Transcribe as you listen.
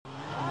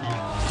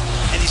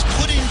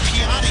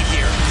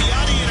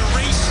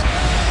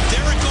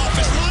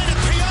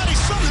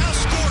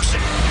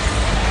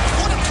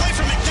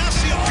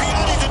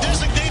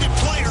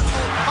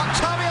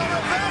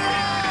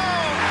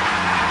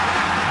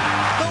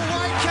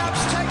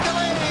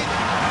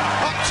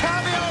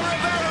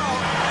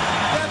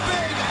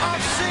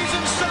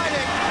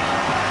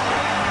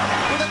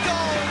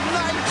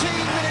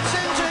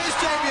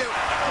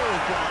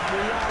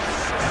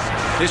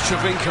Here's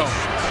Trevinko.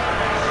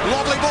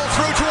 Lovely ball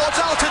through towards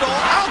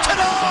Altidore.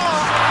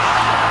 Altidore!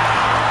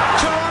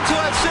 Toronto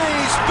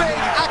FC's big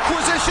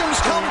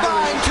acquisitions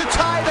combine to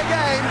tie the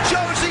game.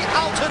 Josie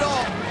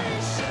Altidore.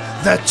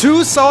 The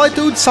Two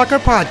Solitudes Soccer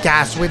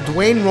Podcast with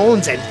Dwayne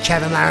Rollins and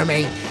Kevin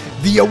Laramie.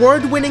 The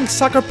award-winning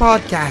soccer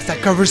podcast that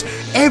covers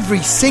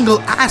every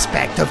single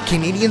aspect of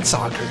Canadian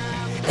soccer.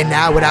 And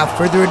now, without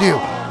further ado,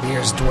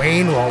 here's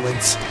Dwayne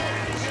Rollins.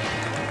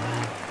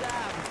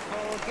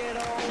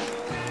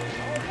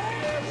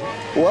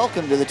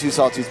 Welcome to the Two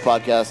Solitudes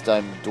Podcast.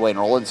 I'm Dwayne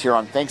Rollins here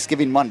on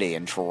Thanksgiving Monday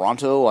in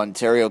Toronto,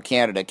 Ontario,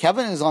 Canada.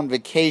 Kevin is on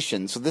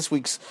vacation, so this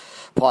week's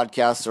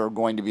podcasts are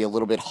going to be a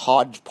little bit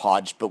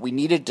hodgepodge, but we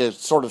needed to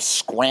sort of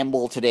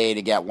scramble today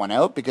to get one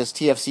out because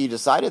TFC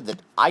decided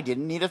that I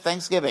didn't need a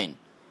Thanksgiving.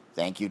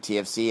 Thank you,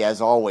 TFC,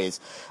 as always.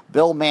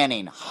 Bill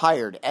Manning,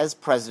 hired as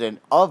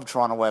president of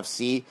Toronto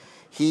FC.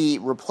 He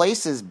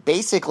replaces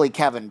basically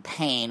Kevin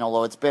Payne,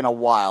 although it's been a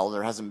while.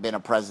 There hasn't been a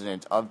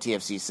president of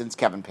TFC since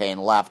Kevin Payne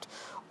left,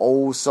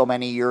 so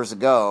many years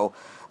ago.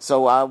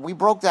 So we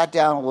broke that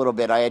down a little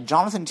bit. I had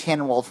Jonathan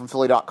Tannenwald from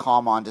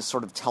Philly.com on to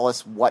sort of tell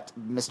us what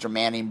Mr.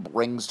 Manning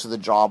brings to the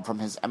job from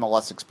his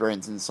MLS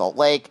experience in Salt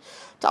Lake.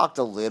 Talked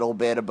a little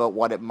bit about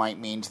what it might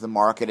mean to the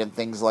market and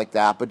things like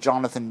that, but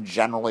Jonathan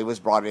generally was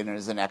brought in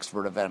as an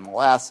expert of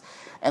MLS.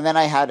 And then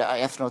I had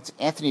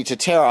Anthony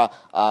Chatera,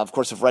 of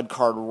course, of Red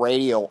Card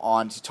Radio,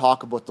 on to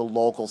talk about the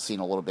local scene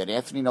a little bit.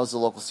 Anthony knows the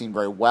local scene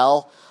very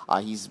well.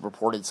 He's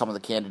reported some of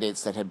the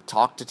candidates that had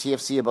talked to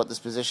TFC about this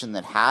position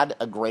that had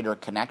a greater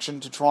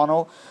connection to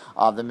Toronto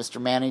than Mr.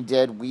 Manning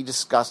did. We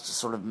discussed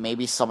sort of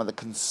maybe some of the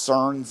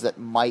concerns that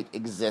might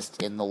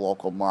exist in the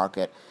local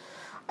market.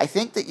 I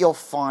think that you'll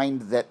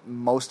find that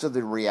most of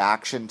the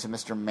reaction to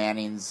Mr.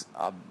 Manning's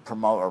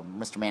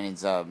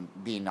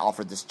being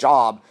offered this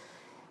job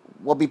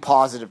will be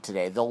positive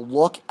today. They'll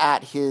look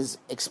at his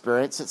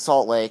experience at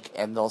Salt Lake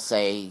and they'll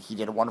say he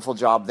did a wonderful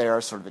job there,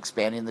 sort of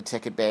expanding the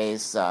ticket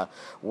base,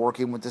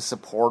 working with the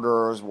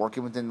supporters,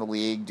 working within the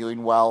league,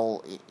 doing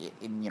well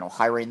in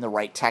hiring the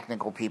right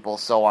technical people,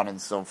 so on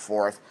and so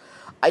forth.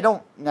 I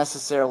don't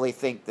necessarily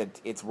think that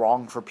it's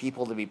wrong for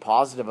people to be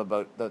positive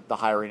about the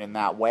hiring in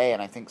that way,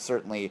 and I think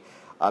certainly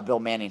Bill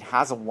Manning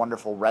has a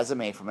wonderful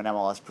resume from an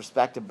MLS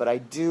perspective, but I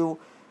do,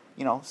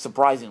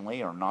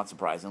 surprisingly or not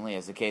surprisingly,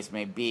 as the case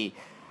may be,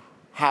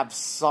 have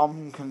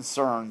some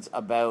concerns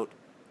about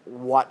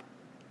what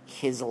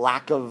his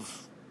lack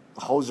of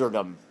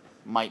hoserdom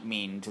might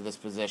mean to this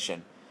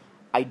position.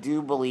 I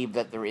do believe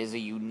that there is a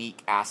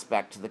unique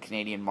aspect to the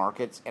Canadian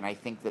markets, and I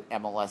think that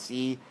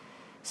MLSE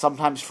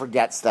sometimes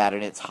forgets that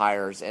in its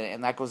hires,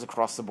 and that goes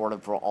across the board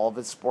for all of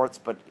its sports,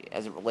 but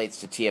as it relates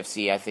to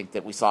TFC, I think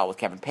that we saw it with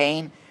Kevin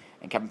Payne,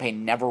 and Kevin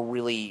Payne never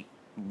really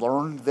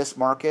learned this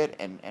market,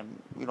 and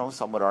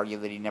some would argue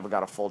that he never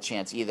got a full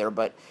chance either,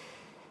 but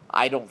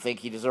I don't think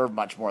he deserved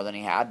much more than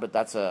he had, but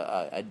that's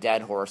a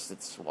dead horse.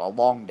 It's a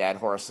long dead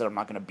horse that I'm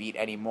not going to beat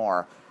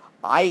anymore.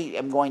 I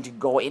am going to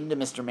go into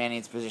Mr.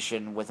 Manning's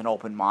position with an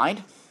open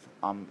mind.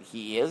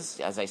 He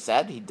is, as I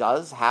said, he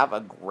does have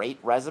a great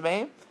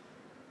resume,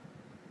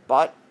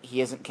 but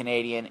he isn't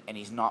Canadian, and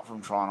he's not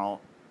from Toronto,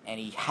 and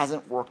he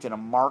hasn't worked in a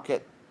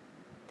market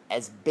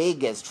as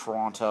big as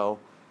Toronto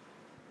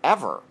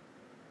ever.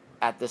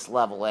 At this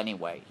level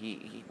anyway.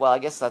 Well, I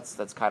guess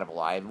that's kind of a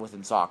lie.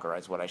 Within soccer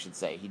is what I should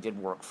say. He did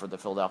work for the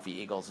Philadelphia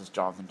Eagles, as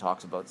Jonathan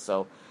talks about,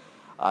 so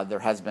there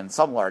has been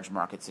some large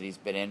markets that he's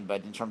been in,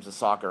 but in terms of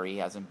soccer, he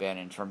hasn't been.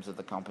 In terms of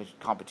the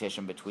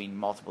competition between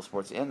multiple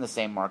sports in the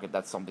same market,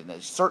 that's something that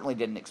he certainly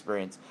didn't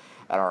experience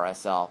at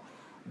RSL.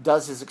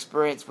 Does his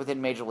experience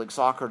within Major League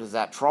Soccer, does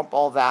that trump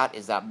all that?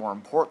 Is that more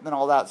important than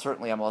all that?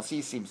 Certainly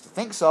MLSE seems to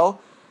think so.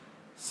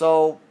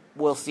 So,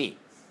 we'll see.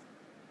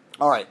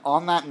 All right,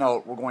 on that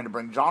note, we're going to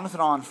bring Jonathan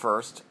on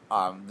first,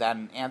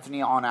 then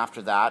Anthony on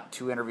after that,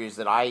 2 interviews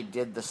that I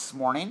did this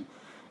morning,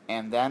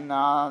 and then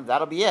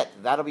that'll be it.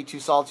 That'll be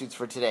Two Solitudes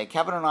for today.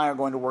 Kevin and I are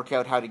going to work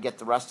out how to get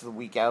the rest of the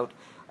week out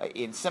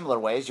in similar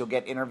ways. You'll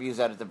get interviews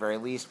out at the very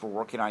least. We're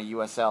working on a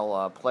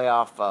USL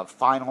playoff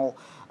final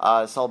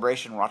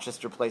celebration.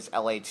 Rochester plays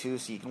LA2,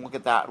 so you can look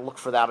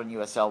for that on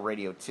USL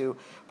Radio 2.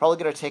 Probably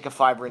going to take a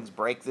 5 rings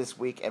break this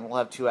week, and we'll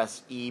have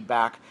 2SE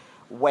back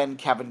when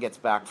Kevin gets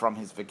back from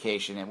his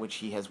vacation, in which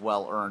he has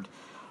well earned.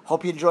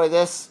 Hope you enjoy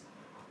this.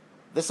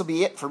 This will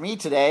be it for me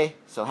today.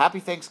 So happy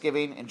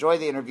Thanksgiving. Enjoy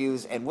the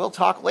interviews, and we'll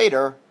talk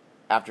later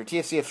after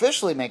TFC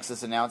officially makes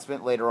this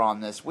announcement later on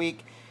this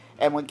week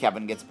and when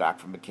Kevin gets back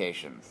from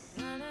vacation.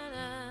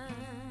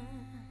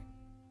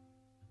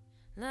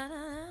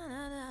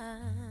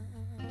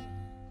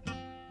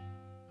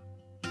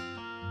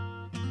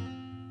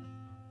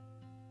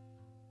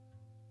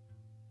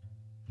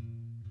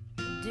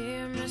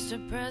 Dear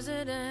Mr.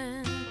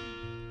 President,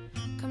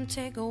 come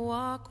take a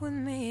walk with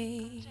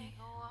me.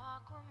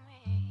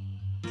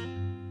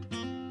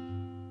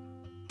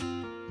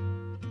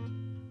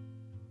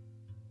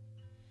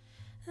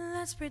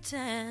 Let's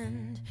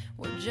pretend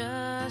we're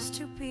just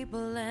two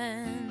people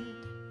and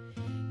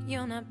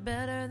you're not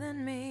better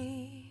than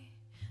me.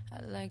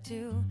 I'd like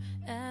to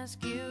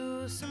ask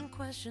you some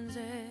questions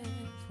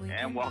if we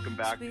And welcome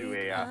back to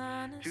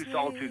a Two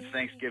Solitudes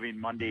Thanksgiving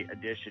Monday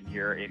edition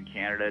here in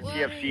Canada.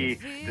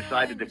 TFC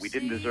decided that we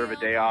didn't deserve a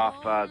day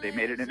off. They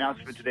made an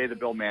announcement today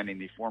that Bill Manning,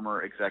 the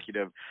former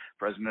executive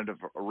president of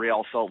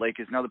Real Salt Lake,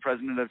 is now the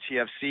president of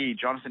TFC.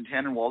 Jonathan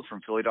Tannenwald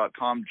from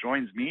Philly.com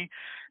joins me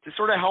to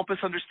sort of help us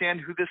understand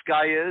who this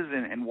guy is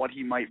and what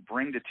he might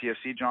bring to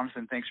TFC.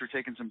 Jonathan, thanks for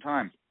taking some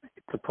time.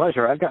 It's a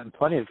pleasure. I've gotten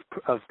plenty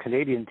of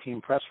Canadian team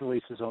press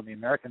releases on the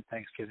American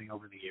Thanksgiving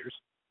over the years.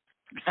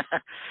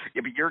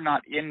 Yeah, but you're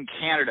not in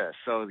Canada,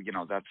 so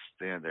that's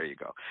there you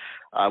go.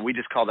 We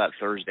just call that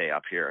Thursday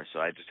up here, so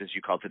as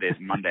you call today's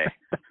Monday.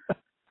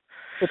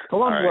 It's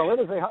Columbus. Right.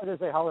 Well, it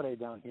is a holiday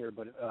down here,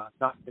 but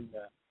not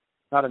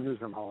a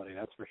newsroom holiday,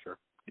 that's for sure.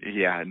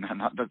 Yeah,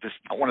 not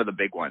one of the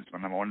big ones,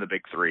 but one of the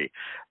big three.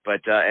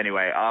 But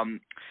anyway,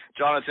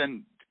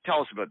 Jonathan,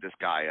 tell us about this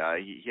guy.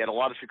 He had a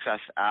lot of success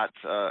at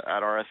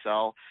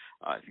RSL.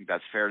 I think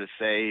that's fair to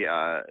say.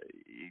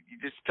 You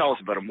just tell us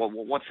about him.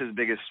 What's his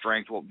biggest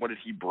strength? What did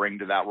he bring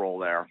to that role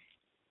there?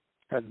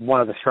 One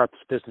of the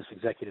sharpest business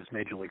executives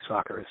Major League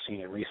Soccer has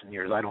seen in recent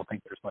years. I don't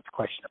think there's much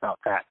question about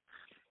that.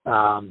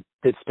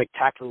 Did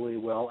spectacularly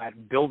well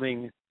at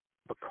building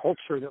the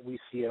culture that we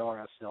see at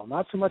RSL.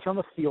 Not so much on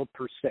the field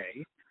per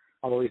se,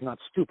 although he's not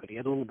stupid. He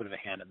had a little bit of a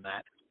hand in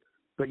that.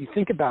 But you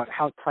think about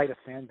how tight a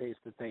fan base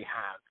that they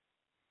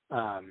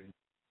have.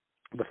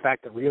 The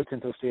fact that Rio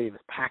Tinto Stadium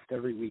is packed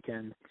every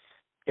weekend.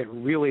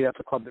 That's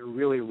a club that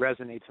really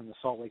resonates in the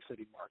Salt Lake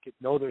City market.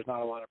 No, there's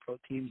not a lot of pro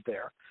teams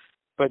there,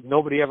 but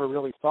nobody ever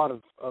really thought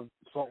of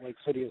Salt Lake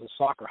City as a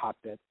soccer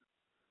hotbed,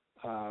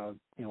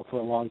 for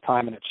a long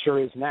time, and it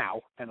sure is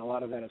now. And a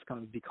lot of that has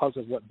come because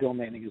of what Bill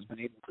Manning has been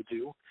able to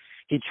do.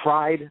 He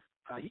tried,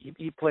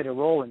 he played a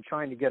role in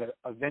trying to get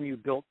a venue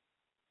built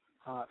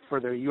for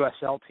their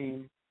USL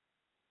team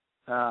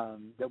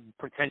that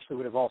potentially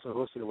would have also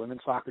hosted a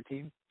women's soccer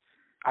team.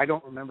 I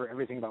don't remember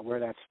everything about where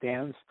that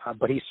stands,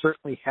 but he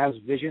certainly has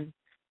vision,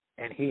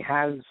 and he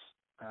has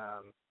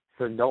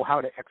the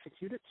know-how to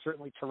execute it.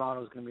 Certainly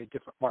Toronto is going to be a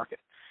different market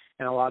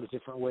in a lot of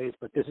different ways,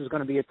 but this is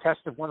going to be a test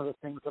of one of the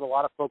things that a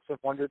lot of folks have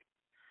wondered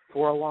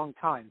for a long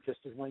time, just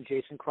as when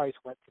Jason Christ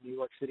went to New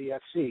York City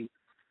FC.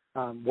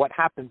 What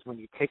happens when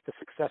you take the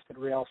success that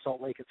Real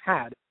Salt Lake has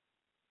had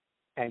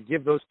and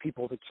give those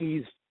people the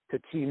keys to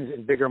teams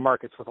in bigger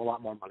markets with a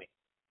lot more money?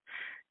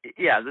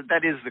 Yeah,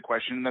 that is the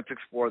question. Let's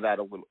explore that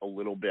a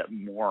little bit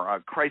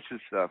more. Christ's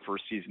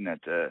first season at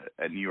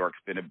New York's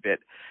been a bit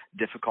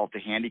difficult to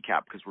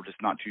handicap because we're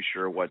just not too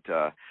sure what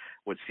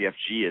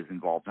CFG is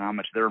involved in, how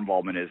much their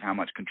involvement is, how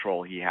much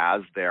control he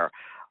has there.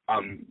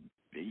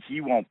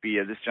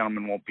 This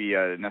gentleman won't be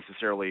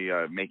necessarily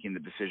making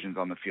the decisions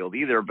on the field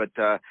either, but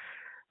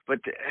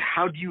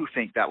how do you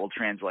think that will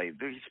translate?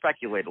 You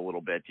speculate a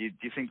little bit. Do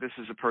you think this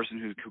is a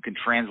person who can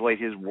translate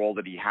his role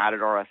that he had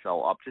at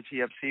RSL up to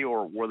TFC,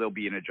 or will there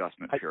be an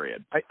adjustment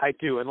period? I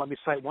do, and let me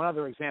cite one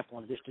other example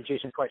in addition to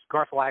Jason Christ.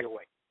 Garth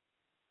Lagaway,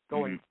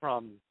 going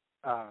from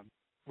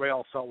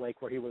Real Salt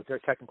Lake, where he was their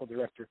technical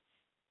director,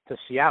 to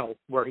Seattle,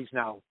 where he's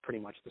now pretty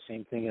much the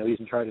same thing. He's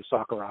in charge of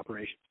soccer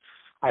operations.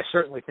 I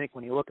certainly think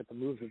when you look at the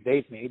moves that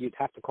they've made, you'd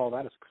have to call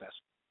that a success.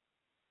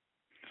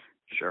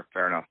 Sure,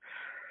 fair enough.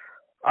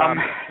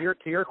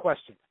 To your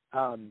question,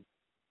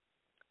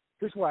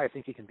 here's why I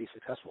think he can be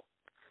successful.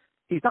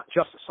 He's not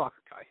just a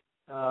soccer guy.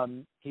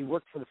 He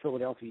worked for the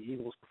Philadelphia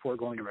Eagles before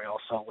going to Real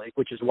Salt Lake,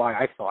 which is why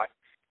I thought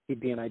he'd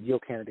be an ideal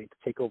candidate to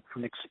take over for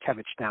Nick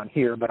Sakevich down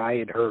here. But I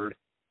had heard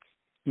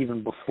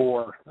even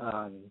before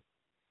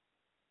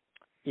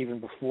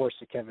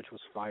Sakevich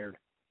was fired,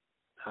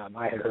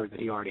 I had heard that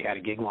he already had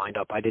a gig lined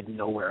up. I didn't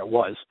know where it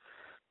was,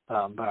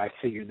 but I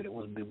figured that it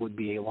would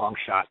be a long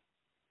shot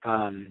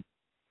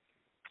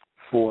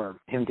for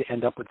him to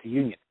end up with the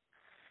Union.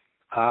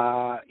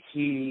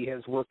 He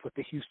has worked with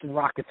the Houston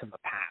Rockets in the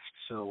past.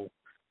 So,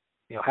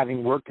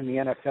 having worked in the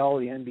NFL,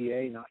 the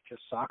NBA, not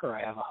just soccer,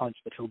 I have a hunch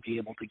that he'll be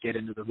able to get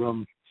into the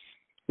room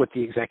with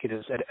the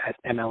executives at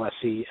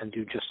MLSE and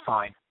do just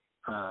fine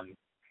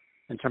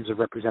in terms of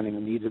representing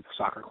the needs of the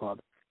soccer club.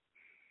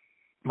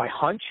 My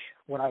hunch,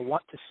 what I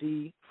want to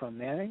see from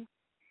Manning,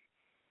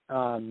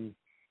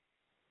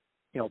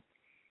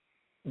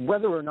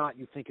 whether or not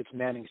you think it's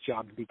Manning's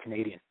job to be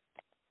Canadian,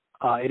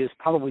 it is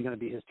probably going to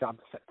be his job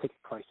to set ticket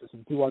prices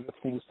and do other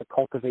things to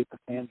cultivate the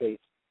fan base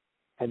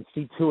and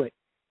see to it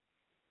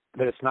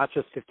that it's not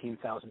just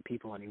 15,000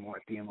 people anymore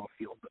at BMO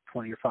Field, but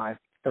 20 or 5,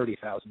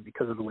 30,000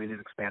 because of the way they've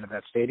expanded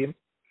that stadium.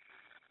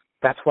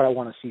 That's what I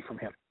want to see from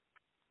him.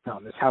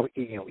 That's how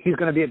he's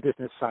going to be a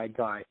business side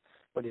guy,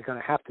 but he's going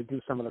to have to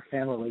do some of the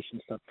fan relation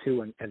stuff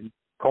too and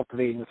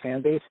cultivating the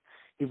fan base.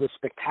 He was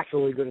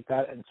spectacularly good at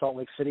that in Salt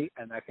Lake City,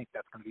 and I think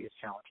that's going to be his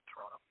challenge in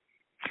Toronto.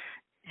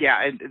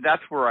 Yeah, and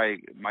that's where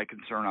my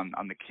concern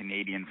on the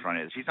Canadian front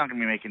is. He's not going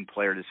to be making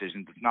player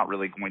decisions. It's not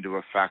really going to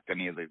affect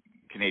any of the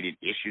Canadian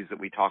issues that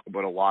we talk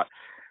about a lot,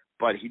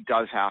 but he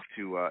does have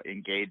to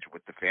engage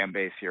with the fan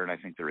base here, and I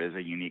think there is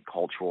a unique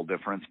cultural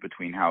difference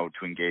between how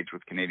to engage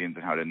with Canadians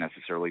and how to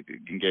necessarily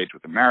engage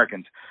with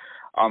Americans.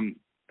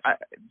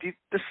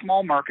 the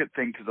small market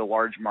thing to the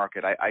large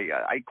market,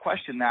 I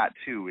question that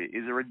too.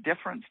 Is there a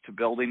difference to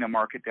building a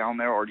market down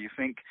there, or do you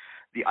think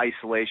the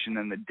isolation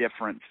and the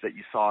difference that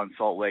you saw in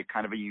Salt Lake,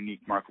 kind of a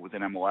unique market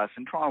within MLS,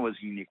 and Toronto was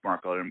a unique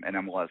market in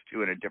MLS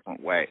too in a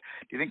different way?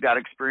 Do you think that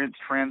experience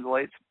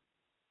translates?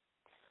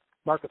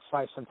 Market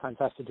size sometimes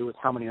has to do with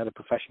how many other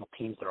professional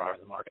teams there are in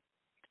the market,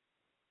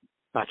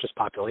 not just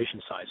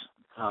population size.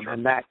 Sure.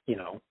 And that,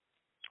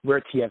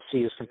 where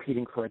TFC is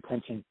competing for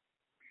attention,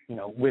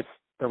 with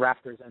the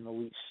Raptors and the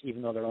Leafs,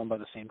 even though they're owned by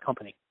the same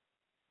company,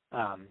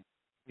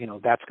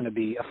 that's going to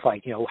be a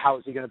fight. How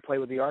is he going to play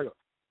with the Argos?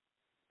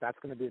 That's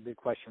going to be a big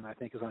question, I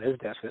think, is on his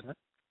desk, isn't it?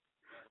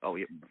 Oh,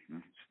 yeah,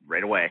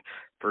 right away,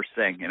 first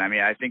thing. And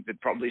I think that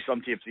probably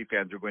some TFC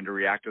fans are going to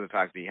react to the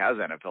fact that he has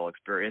NFL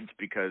experience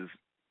because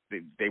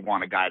they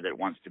want a guy that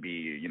wants to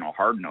be,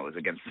 hard-nosed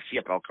against the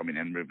CFL coming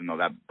in, even though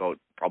that boat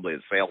probably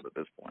has sailed at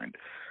this point.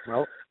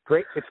 Well,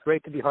 great. It's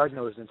great to be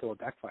hard-nosed until it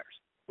backfires.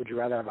 Would you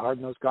rather have a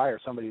hard-nosed guy or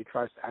somebody who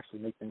tries to actually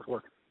make things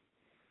work?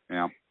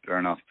 Yeah, fair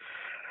enough.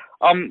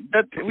 One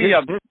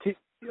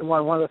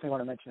other thing I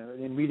want to mention,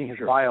 in reading his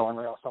bio on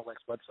Real Salt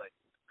Lake's website,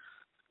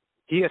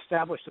 he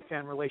established a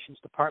fan relations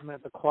department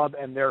at the club,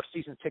 and their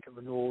season ticket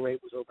renewal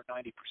rate was over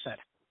 90%.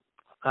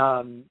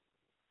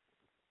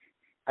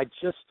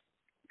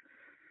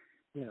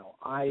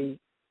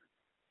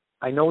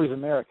 I know he's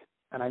American,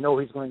 and I know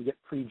he's going to get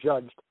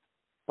prejudged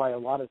by a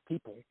lot of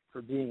people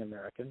for being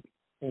American,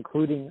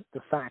 including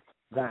the fact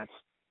that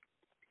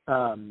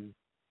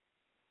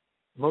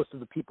most of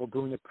the people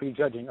doing the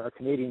prejudging are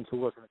Canadians who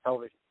work in the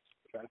television.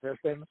 Is that a fair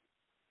statement?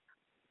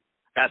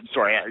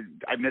 Sorry,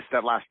 I missed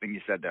that last thing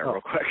you said there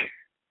real quick.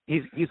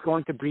 He's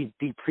going to be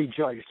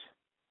prejudged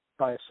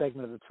by a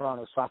segment of the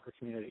Toronto soccer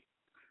community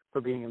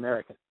for being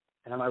American.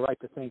 And am I right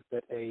to think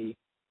that a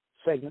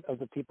segment of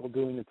the people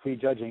doing the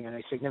prejudging and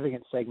a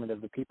significant segment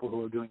of the people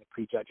who are doing the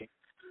prejudging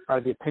are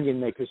the opinion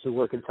makers who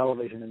work in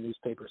television and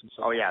newspapers and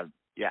so on? Oh,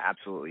 yeah,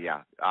 absolutely,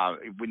 yeah.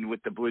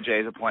 With the Blue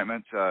Jays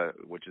appointment,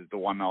 which is the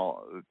one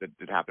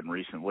that happened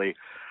recently,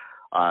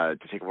 to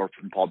take over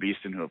from Paul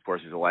Beeston, who, of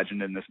course, is a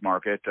legend in this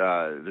market,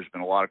 there's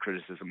been a lot of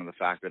criticism of the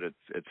fact that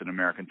it's an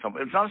American.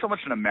 It's not so much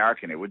an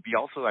American. It would be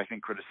also, I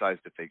think,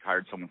 criticized if they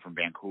hired someone from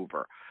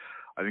Vancouver.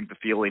 I think the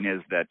feeling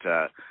is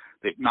that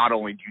not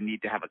only do you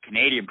need to have a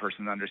Canadian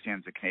person that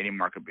understands the Canadian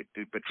market,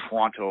 but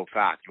Toronto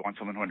fact. You want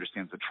someone who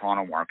understands the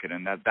Toronto market,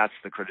 and that's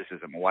the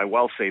criticism. Well, I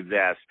will say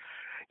this.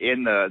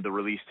 In the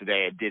release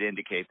today, it did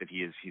indicate that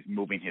he's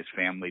moving his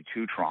family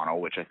to Toronto,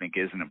 which I think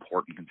is an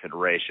important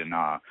consideration.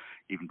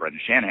 Even Brendan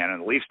Shanahan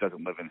and the Leafs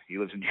he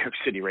lives in New York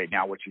City right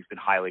now, which he's been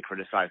highly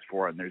criticized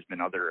for, and there's been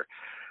other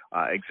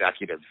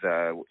executives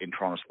in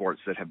Toronto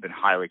sports that have been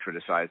highly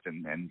criticized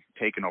and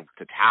taken over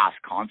to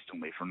task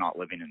constantly for not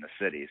living in the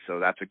city. So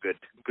that's a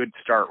good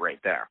start right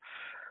there.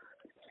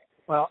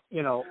 Well,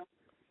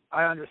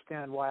 I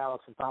understand why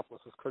Alex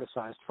Anthopoulos was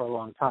criticized for a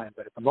long time,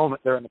 but at the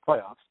moment they're in the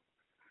playoffs,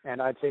 and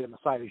I'd say that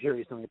Masai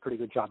Ujiri is doing a pretty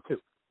good job too.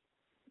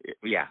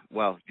 Yeah,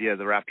 well, the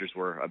Raptors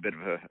were a bit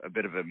of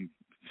a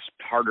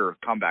harder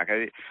comeback.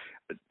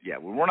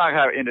 We're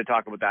not into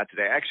talk about that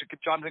today. Actually,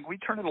 Jonathan, can we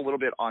turn it a little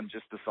bit on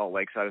just the Salt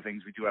Lake side of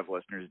things? We do have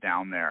listeners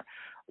down there.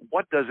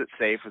 What does it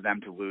say for them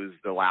to lose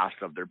the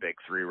last of their big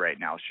three right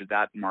now? Should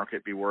that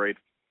market be worried?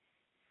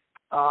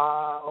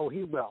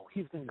 He will.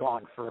 He's been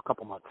gone for a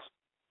couple months.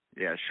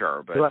 Yeah,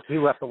 sure, but he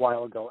left a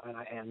while ago, and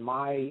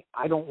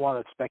I don't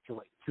want to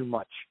speculate too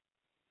much.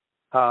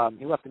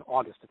 He left in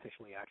August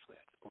officially, actually.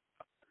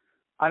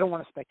 I don't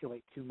want to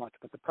speculate too much,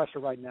 but the pressure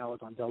right now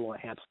is on Delroy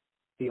Hansen,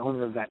 the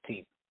owner of that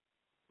team,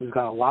 who's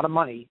got a lot of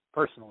money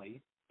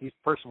personally. He's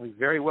personally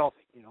very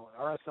wealthy.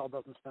 RSL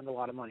doesn't spend a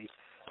lot of money.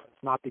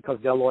 It's not because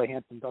Delroy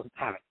Hansen doesn't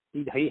have it.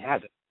 He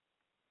has it.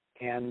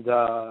 And,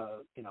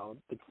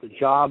 it's the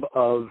job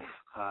of,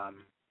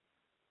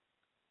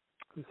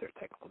 who's their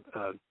technical?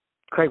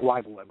 Craig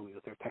Weibel, I believe,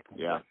 is their technical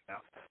director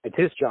now. It's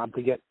his job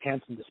to get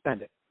Hansen to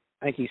spend it.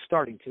 I think he's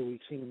starting to. We've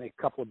seen him make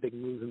a couple of big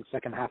moves in the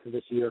second half of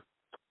this year.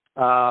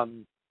 But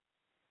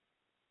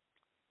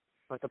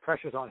the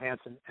pressure's on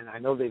Hansen, and I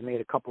know they've made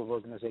a couple of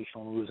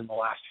organizational moves in the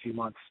last few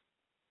months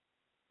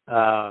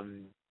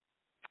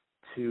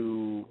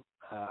to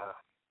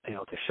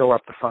shore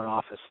up the front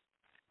office.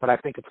 But I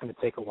think it's going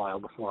to take a while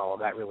before all of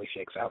that really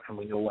shakes out, and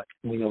we know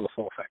the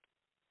full effect.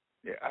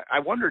 Yeah, I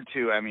wondered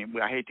too.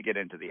 I hate to get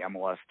into the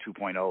MLS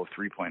 2.0,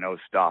 3.0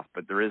 stuff,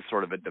 but there is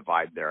sort of a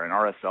divide there, and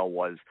RSL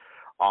was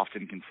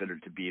often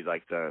considered to be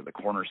like the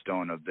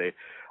cornerstone of the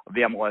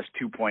MLS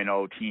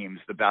 2.0 teams,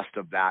 the best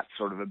of that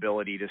sort of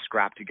ability to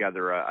scrap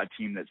together a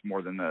team that's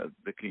more than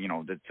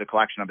that's a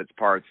collection of its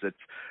parts. It's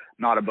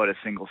not about a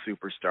single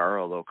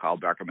superstar, although Kyle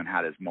Beckerman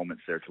had his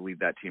moments there to lead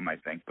that team, I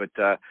think. But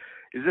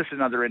is this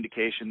another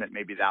indication that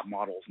maybe that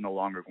model is no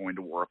longer going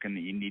to work and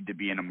that you need to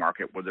be in a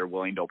market where they're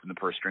willing to open the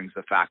purse strings?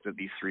 The fact that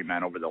these three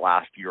men over the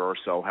last year or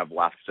so have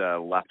left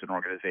an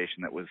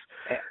organization that was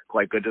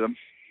quite good to them?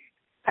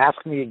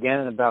 Ask me again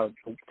in about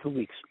 2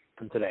 weeks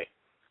from today.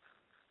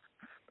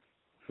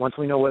 Once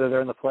we know whether they're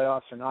in the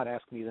playoffs or not,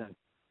 ask me then.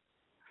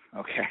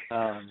 Okay.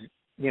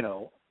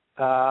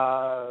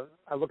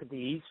 I look at the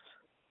East.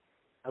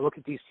 I look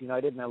at DC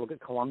United, and I look at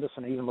Columbus,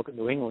 and I even look at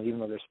New England, even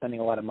though they're spending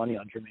a lot of money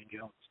on Jermaine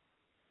Jones.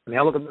 I mean,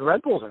 I look at the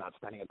Red Bulls are not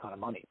spending a ton of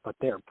money, but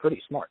they're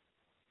pretty smart.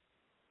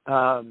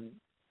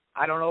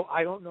 I don't know.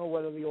 I don't know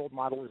whether the old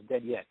model is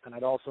dead yet, and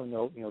I'd also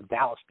know,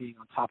 Dallas being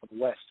on top of the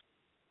West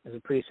is a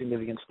pretty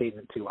significant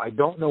statement too. I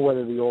don't know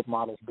whether the old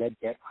model's dead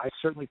yet. I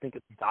certainly think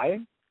it's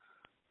dying,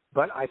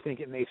 but I think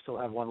it may still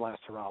have one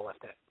last hurrah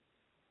left in it.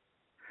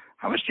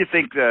 How much do you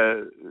think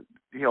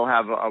he'll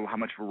have? How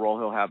much of a role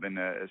he'll have in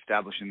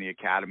establishing the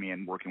academy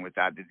and working with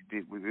that?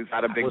 Is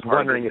that a big part? I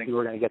was wondering if you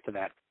were going to get to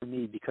that for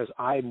me, because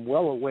I'm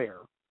well aware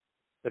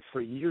that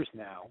for years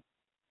now,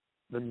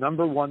 the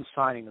number one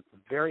signing at the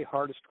very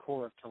hardest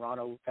core of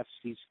Toronto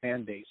FC's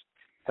fan base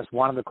has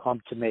wanted the club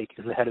to make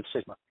is the head of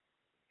Sigma.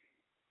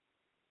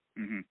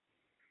 Mm-hmm.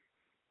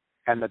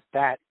 And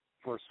that,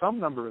 for some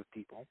number of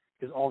people,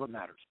 is all that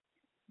matters.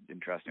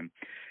 Interesting.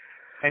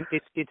 And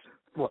it's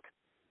look,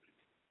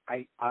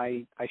 I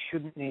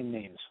shouldn't name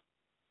names,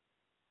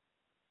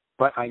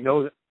 but I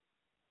know that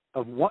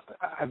of what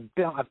I've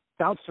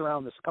bounced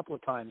around this a couple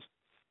of times.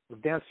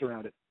 We've danced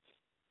around it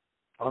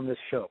on this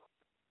show.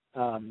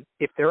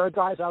 If there are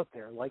guys out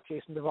there like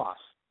Jason DeVos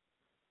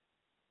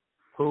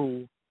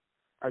who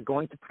are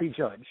going to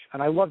prejudge,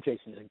 and I love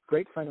Jason, he's a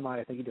great friend of mine,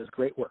 I think he does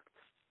great work,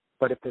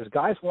 but if there's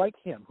guys like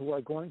him who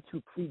are going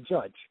to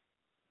prejudge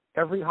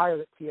every hire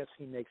that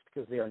TFC makes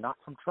because they are not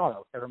from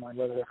Toronto, never mind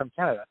whether they're from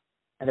Canada,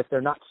 and if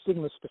they're not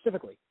Sigma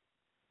specifically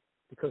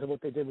because of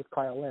what they did with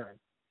Kyle Larin,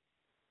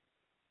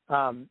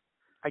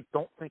 I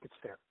don't think it's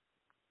fair.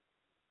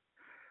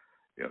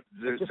 Yeah,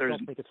 I just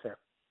don't think it's fair.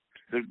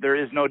 There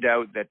is no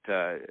doubt that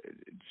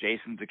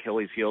Jason's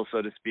Achilles heel,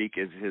 so to speak,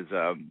 is his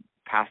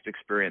past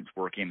experience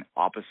working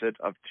opposite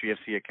of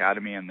TFC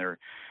Academy, and there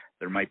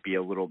might be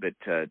a little bit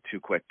too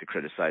quick to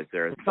criticize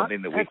there. It's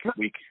something that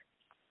we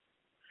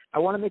I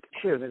want to make it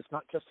clear that it's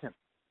not just him.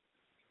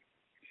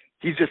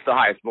 He's just the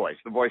highest voice,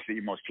 the voice that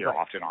you most hear right.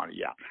 often on it.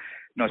 Yeah.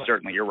 No, right.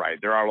 Certainly, you're right.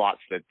 There are lots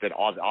that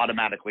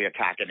automatically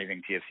attack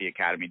anything TFC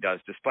Academy does,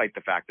 despite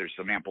the fact there's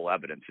some ample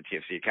evidence that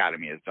TFC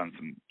Academy has done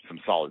some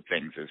solid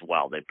things as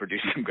well. They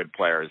produce some good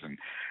players,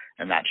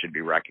 and that should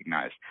be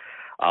recognized.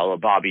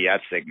 Bobby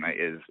at Sigma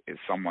is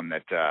someone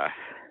that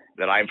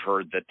I've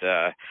heard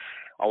that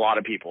a lot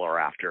of people are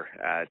after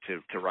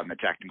to run the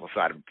technical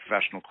side of a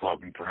professional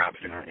club, and perhaps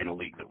in a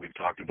league that we've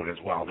talked about as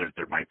well.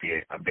 There might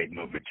be a big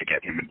movement to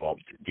get him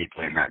involved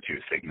deeply in that too.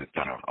 Sigma's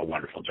done a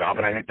wonderful job,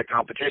 and I think the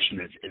competition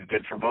is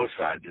good for both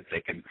sides if they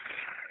can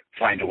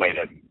find a way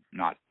to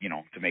not,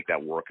 to make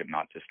that work and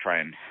not just try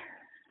and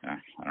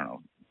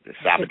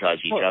sabotage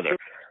each other.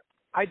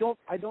 I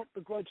don't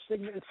begrudge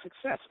Sigma its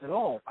success at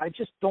all. I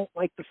just don't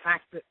like the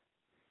fact that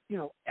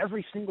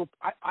every single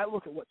I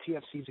look at what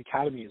TFC's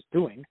academy is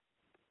doing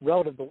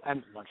relative to,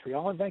 and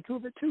Montreal and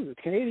Vancouver too. The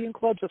Canadian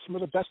clubs have some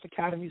of the best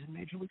academies in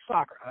Major League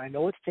Soccer. And I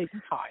know it's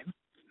taking time,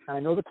 and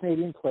I know the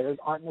Canadian players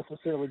aren't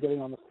necessarily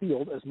getting on the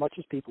field as much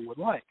as people would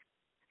like.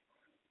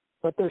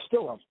 But they're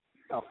still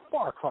a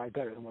far cry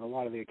better than what a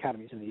lot of the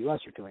academies in the U.S.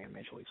 are doing in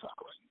Major League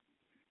Soccer.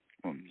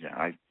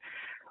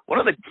 One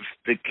of the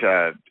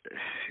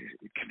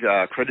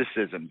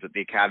criticisms that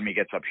the academy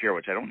gets up here,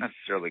 which I don't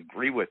necessarily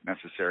agree with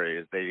necessarily,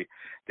 is they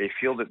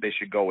feel that they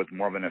should go with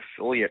more of an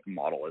affiliate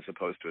model as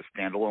opposed to a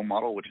standalone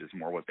model, which is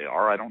more what they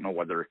are. I don't know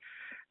whether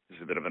this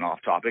is a bit of an off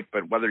topic,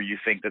 but whether you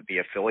think that the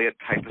affiliate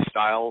type of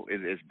style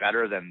is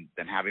better than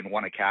having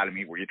one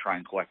academy where you try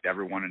and collect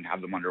everyone and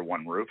have them under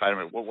one roof. I don't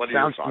know. What are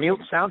your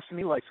thoughts? Sounds to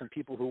me like some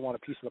people who want a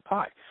piece of the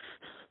pie.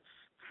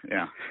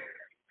 Yeah.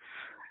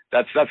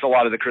 That's a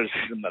lot of the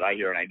criticism that I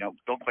hear, and I don't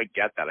quite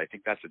get that. I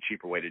think that's a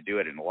cheaper way to do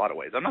it in a lot of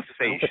ways. I'm not to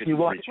say if you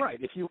want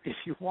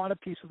a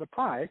piece of the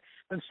pie,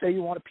 then say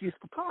you want a piece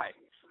of the pie.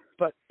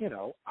 But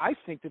I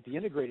think that the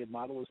integrated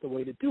model is the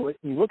way to do it.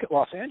 You look at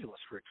Los Angeles,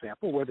 for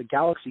example, where the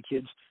Galaxy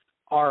kids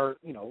are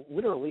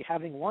literally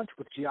having lunch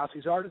with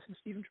Giassi Zardes and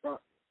Steven Gerrard,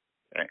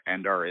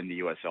 and are in the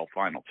USL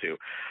final too.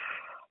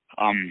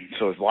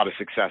 So there's a lot of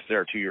success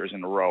there 2 years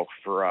in a row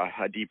for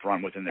a deep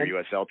run within their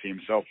USL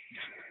team. So.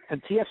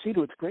 And TFC,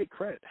 to its great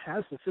credit,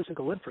 has the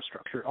physical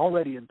infrastructure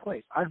already in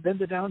place. I've been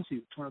to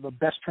Downsview. It's one of the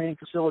best training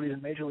facilities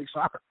in Major League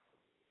Soccer.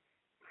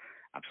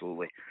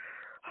 Absolutely.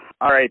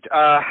 All right.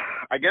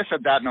 I guess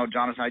at that note,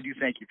 Jonathan, I do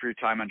thank you for your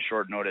time on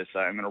short notice.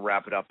 I'm going to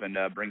wrap it up and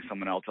bring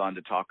someone else on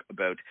to talk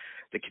about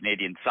the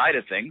Canadian side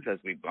of things as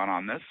we've gone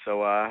on this. So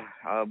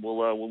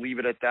we'll leave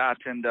it at that,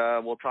 and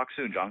we'll talk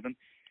soon, Jonathan.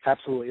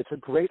 Absolutely. It's a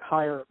great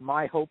hire.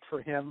 My hope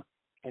for him,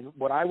 and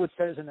what I would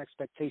say is an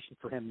expectation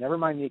for him, never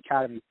mind the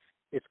academy,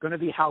 it's going to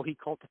be how he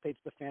cultivates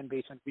the fan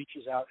base and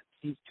reaches out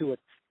and sees to it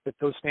that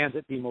those fans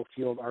at BMO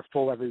Field are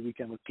full every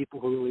weekend with people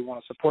who really want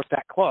to support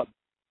that club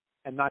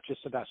and not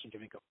just Sebastian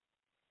Javinko.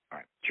 All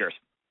right. Cheers.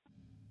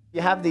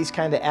 You have these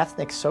kind of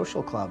ethnic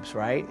social clubs,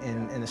 right?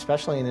 And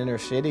especially in inner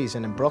cities.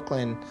 And in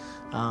Brooklyn,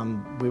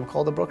 we were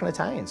called the Brooklyn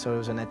Italians. So it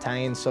was an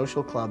Italian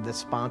social club that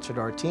sponsored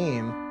our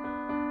team.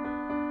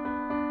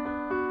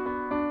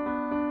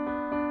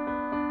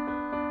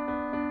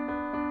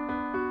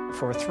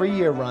 For a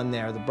 3-year run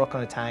there, the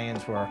Brooklyn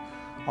Italians were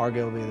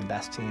arguably the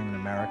best team in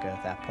America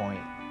at that point.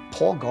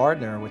 Paul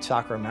Gardner with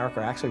Soccer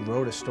America actually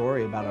wrote a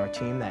story about our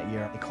team that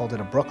year. He called it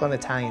a Brooklyn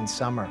Italian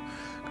summer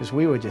because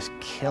we were just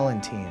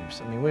killing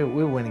teams. I mean, we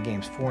were winning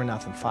games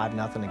 4-0,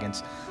 5-0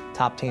 against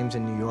top teams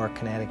in New York,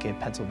 Connecticut,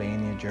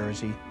 Pennsylvania,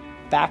 Jersey.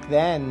 Back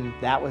then,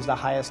 that was the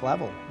highest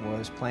level,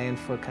 was playing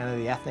for kind of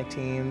the ethnic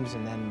teams,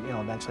 and then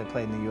eventually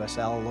played in the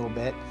USL a little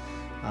bit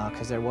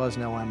because there was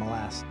no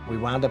MLS. We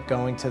wound up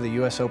going to the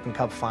US Open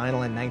Cup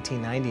final in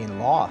 1990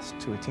 and lost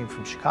to a team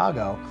from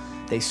Chicago.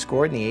 They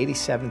scored in the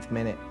 87th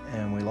minute,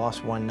 and we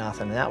lost 1-0,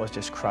 and that was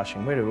just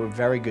crushing. We were a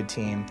very good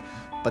team,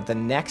 but the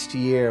next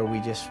year we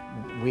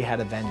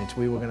had a vengeance.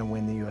 We were going to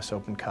win the US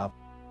Open Cup.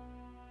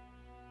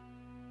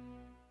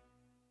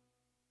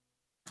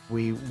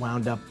 We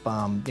wound up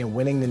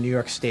winning the New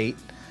York State,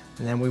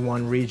 and then we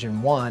won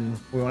Region 1.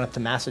 We went up to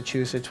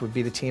Massachusetts. We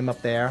beat a team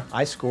up there.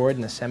 I scored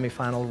in the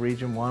semifinal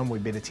Region 1. We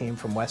beat a team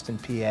from Western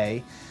PA.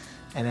 And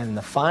then in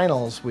the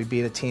finals, we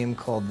beat a team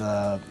called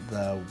the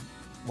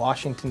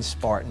Washington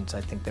Spartans, I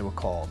think they were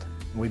called.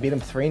 We beat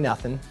them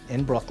 3-0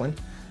 in Brooklyn,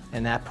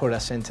 and that put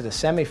us into the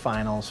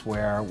semifinals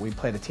where we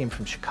played a team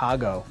from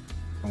Chicago.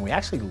 And we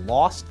actually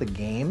lost the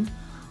game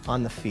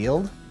on the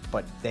field,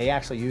 but they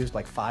actually used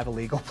like 5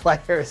 illegal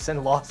players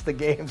and lost the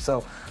game.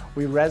 So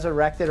we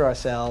resurrected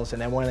ourselves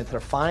and then went into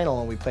the final,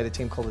 and we played a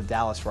team called the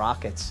Dallas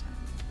Rockets.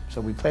 So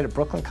we played at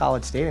Brooklyn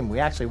College Stadium. We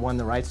actually won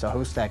the rights to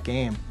host that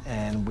game,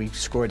 and we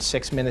scored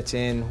 6 minutes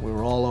in. We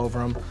were all over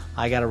them.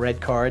 I got a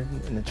red card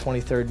in the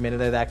 23rd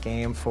minute of that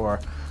game for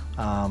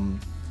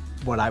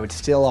what I would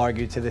still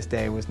argue to this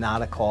day was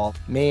not a call.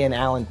 Me and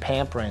Alan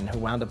Pamprin, who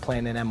wound up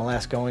playing in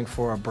MLS, going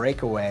for a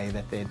breakaway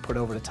that they had put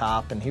over the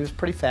top, and he was a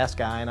pretty fast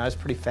guy, and I was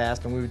pretty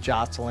fast, and we were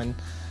jostling,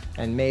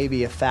 and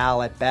maybe a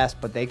foul at best,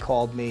 but they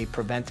called me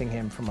preventing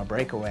him from a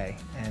breakaway,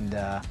 and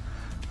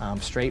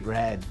straight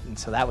red, and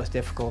so that was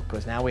difficult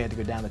because now we had to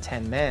go down to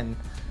 10 men,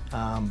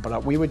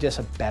 but we were just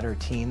a better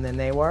team than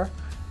they were,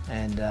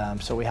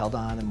 and so we held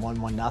on and won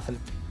 1-0.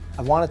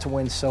 I wanted to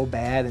win so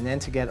bad, and then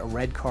to get a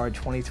red card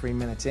 23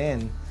 minutes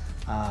in,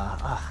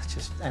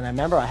 and I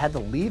remember I had to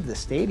leave the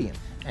stadium,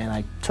 and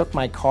I took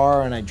my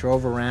car and I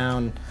drove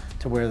around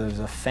to where there was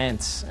a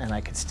fence and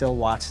I could still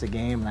watch the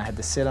game, and I had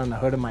to sit on the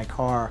hood of my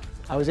car.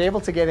 I was able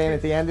to get in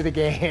at the end of the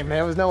game.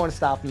 There was no one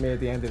stopping me at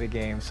the end of the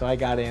game, so I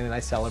got in and I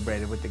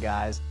celebrated with the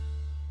guys.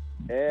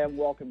 And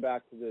welcome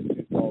back to the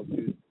Two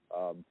Solitudes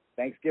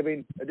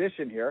Thanksgiving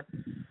edition here.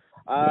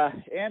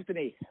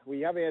 Anthony,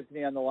 we have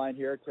Anthony on the line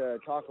here to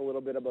talk a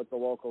little bit about the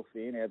local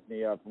scene.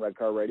 Anthony from Red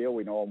Car Radio,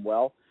 we know him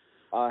well.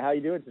 How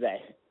you doing today?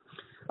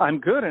 I'm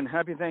good, and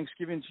happy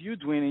Thanksgiving to you,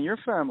 Dwayne, and your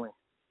family.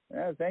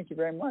 Yeah, thank you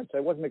very much.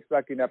 I wasn't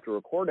expecting to have to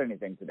record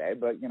anything today,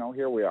 but,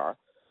 here we are.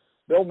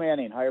 Bill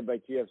Manning, hired by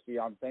TFC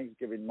on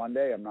Thanksgiving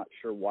Monday. I'm not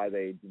sure why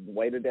they didn't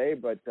wait a day,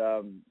 but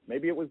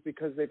maybe it was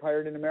because they've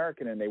hired an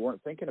American and they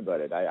weren't thinking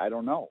about it. I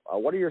don't know.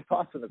 What are your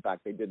thoughts on the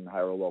fact they didn't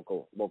hire a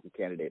local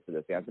candidate for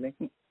this, Anthony?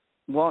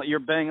 Well, you're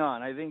bang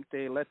on. I think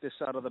they let this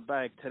out of the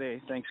bag today,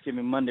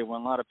 Thanksgiving Monday,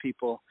 when a lot of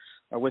people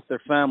are with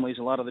their families.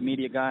 A lot of the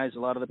media guys, a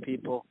lot of the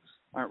people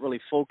aren't really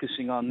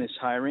focusing on this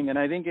hiring. And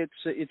I think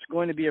it's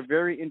going to be a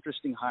very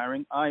interesting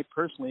hiring. I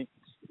personally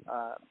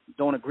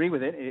don't agree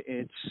with it.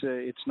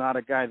 It's not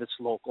a guy that's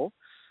local.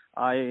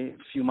 A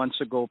few months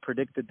ago,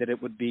 predicted that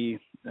it would be,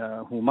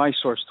 who my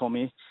source told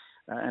me,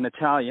 an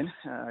Italian,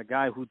 a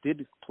guy who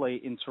did play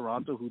in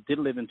Toronto, who did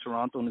live in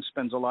Toronto, and who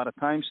spends a lot of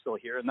time still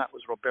here, and that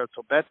was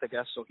Roberto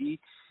Bettega, so he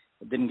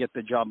didn't get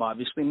the job,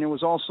 obviously. And there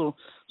was also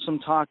some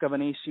talk of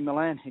an AC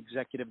Milan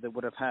executive that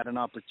would have had an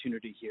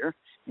opportunity here,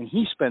 and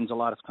he spends a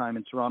lot of time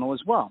in Toronto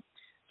as well.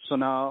 So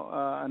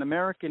now an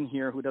American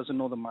here who doesn't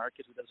know the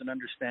market, who doesn't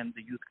understand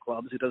the youth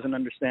clubs, who doesn't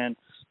understand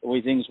the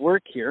way things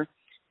work here,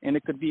 and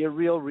it could be a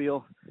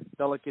real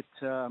delicate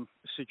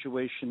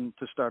situation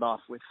to start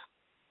off with.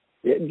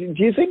 Do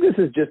you think this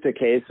is just a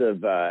case of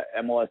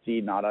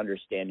MLSE not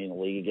understanding the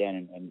league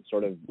again and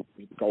sort of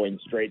going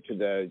straight to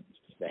the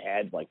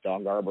head, like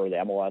Don Garber, the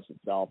MLS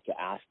itself, to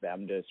ask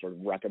them to sort of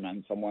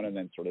recommend someone and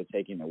then sort of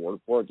taking their word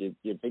for it? Do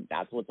you think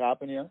that's what's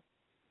happened here?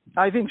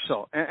 I think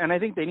so, and I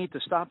think they need to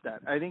stop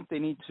that. I think they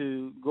need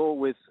to go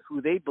with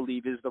who they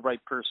believe is the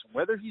right person,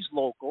 whether he's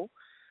local,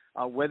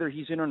 whether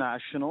he's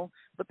international,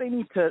 but they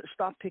need to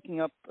stop picking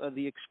up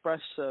the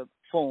express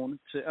phone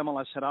to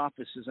MLS head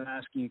offices and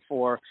asking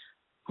for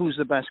who's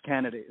the best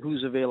candidate,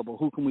 who's available,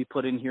 who can we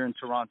put in here in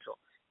Toronto.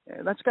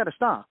 That's got to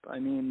stop. I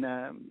mean,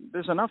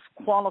 there's enough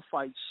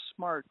qualified,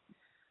 smart,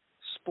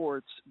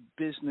 sports,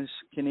 business,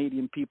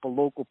 Canadian people,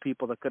 local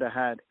people that could have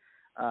had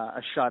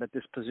a shot at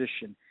this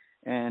position.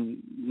 And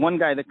one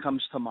guy that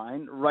comes to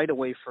mind right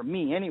away for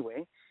me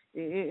anyway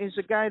is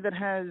a guy that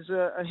has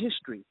a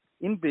history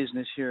in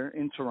business here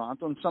in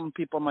Toronto. And some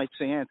people might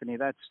say, Anthony,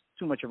 that's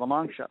too much of a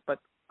long shot. But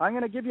I'm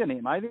going to give you a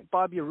name. I think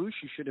Bobby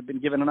Arushi should have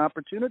been given an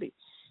opportunity.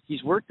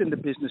 He's worked in the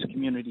business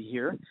community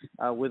here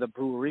with a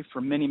brewery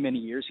for many, many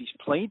years. He's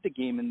played the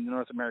game in the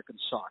North American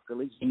Soccer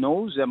League. He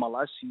knows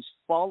MLS. He's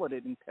followed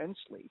it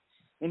intensely.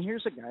 And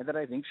here's a guy that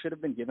I think should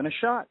have been given a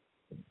shot.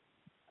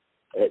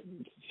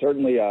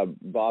 certainly,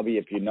 Bobby,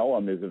 if you know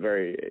him, is a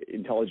very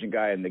intelligent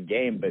guy in the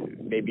game, but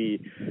maybe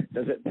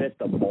does it fit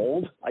the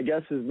mold, I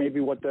guess, is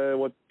maybe what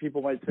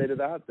people might say to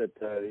that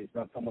he's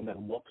not someone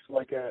that looks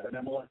like an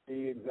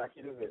MLSD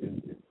executive.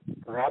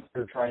 Perhaps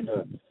they're trying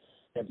to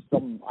have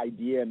some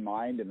idea in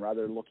mind, and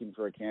rather looking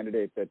for a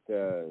candidate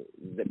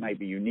that might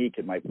be unique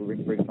and might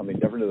bring something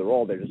different to the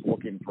role, they're just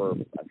looking for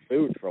a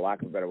suit, for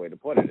lack of a better way to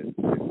put it.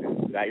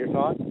 Is that your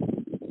thought?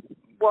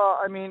 Well,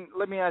 I mean,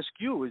 let me ask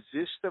you, is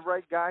this the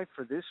right guy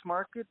for this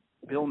market?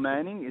 Bill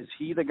Manning, is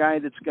he the guy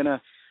that's going to,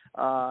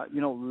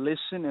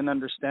 listen and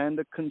understand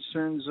the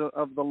concerns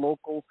of the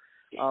local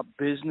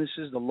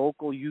businesses, the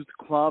local youth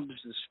clubs,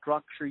 the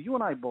structure? You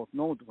and I both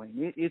know,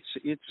 Dwayne,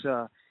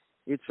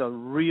 it's a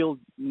real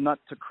nut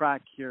to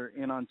crack here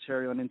in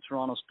Ontario and in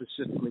Toronto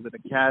specifically, with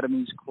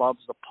academies,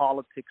 clubs, the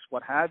politics,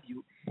 what have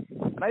you.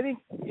 And I think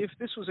if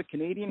this was a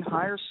Canadian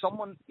hire,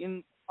 someone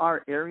in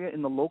our area,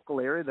 in the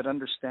local area that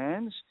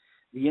understands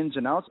the ins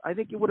and outs, I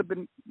think it would have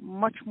been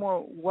much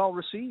more well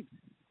received.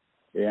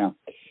 Yeah.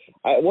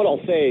 What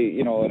I'll say,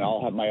 and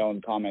I'll have my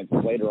own comments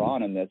later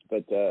on in this,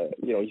 but,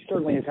 he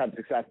certainly has had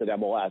success at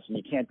MLS, and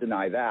you can't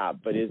deny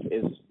that. But is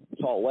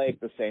Salt Lake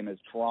the same as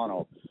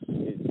Toronto?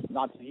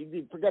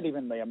 You forget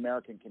even the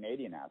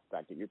American-Canadian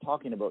aspect. If you're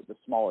talking about the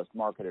smallest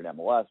market at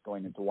MLS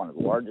going into one of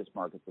the largest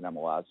markets in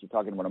MLS, you're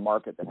talking about a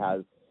market that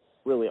has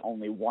really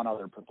only one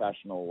other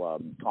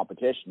professional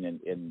competition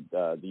in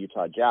the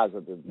Utah Jazz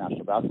of the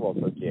National Basketball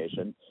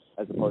Association,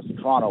 as opposed to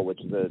Toronto,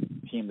 which is a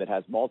team that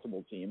has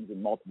multiple teams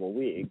in multiple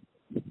leagues.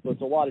 So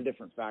it's a lot of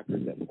different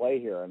factors at play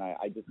here, and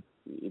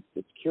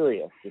it's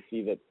curious to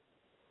see that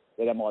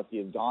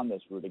MLSE has gone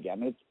this route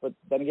again. But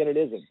then again, it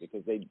isn't,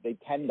 because they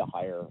tend to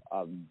hire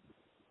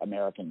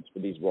Americans for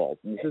these roles.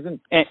 And this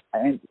isn't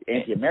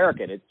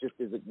anti-American. It's just,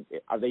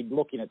 are they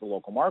looking at the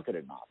local market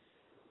or not?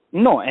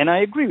 No, and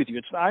I agree with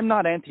you. I'm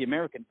not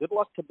anti-American. Good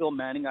luck to Bill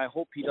Manning. I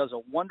hope he does a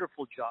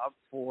wonderful job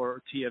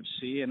for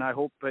TFC, and I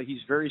hope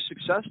he's very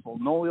successful.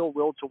 No ill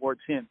will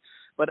towards him.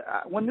 But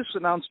when this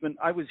announcement,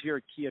 I was here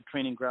at Kia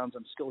Training Grounds.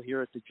 I'm still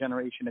here at the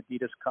Generation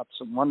Adidas Cup.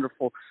 Some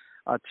wonderful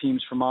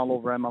teams from all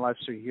over MLS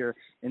are here.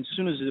 And as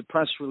soon as the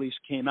press release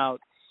came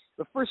out,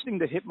 the first thing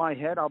that hit my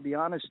head, I'll be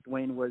honest,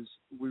 Dwayne, was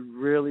we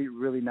really,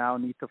 really now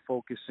need to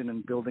focus in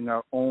on building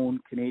our own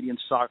Canadian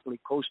soccer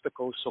league coast to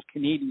coast, so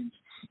Canadians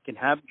can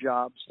have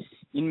jobs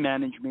in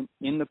management,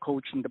 in the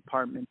coaching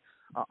department,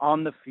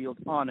 on the field,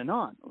 on and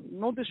on.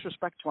 No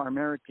disrespect to our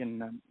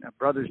American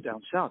brothers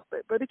down south,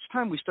 but it's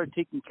time we start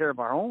taking care of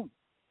our own.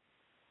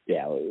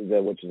 Yeah,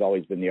 which has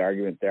always been the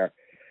argument there.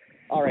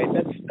 All right,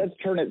 let's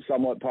turn it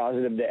somewhat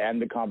positive to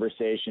end the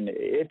conversation.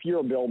 If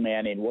you're Bill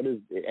Manning,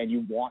 and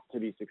you want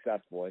to be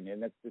successful, and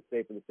let's just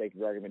say for the sake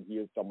of argument, he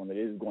is someone that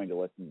is going to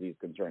listen to these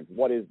concerns,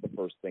 what is the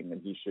first thing that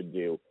he should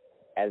do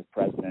as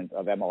president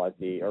of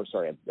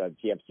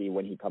TFC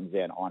when he comes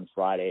in on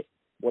Friday?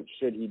 What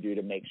should he do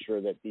to make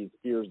sure that these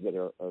fears that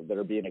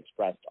are being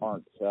expressed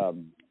aren't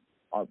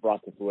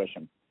brought to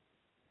fruition?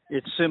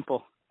 It's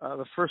simple.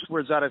 The first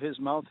words out of his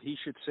mouth, he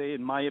should say,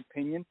 in my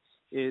opinion,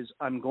 is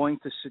I'm going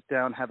to sit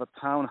down, have a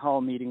town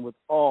hall meeting with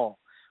all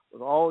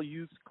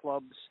youth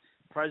clubs,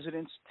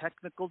 presidents,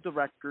 technical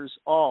directors,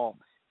 all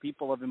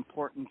people of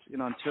importance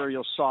in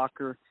Ontario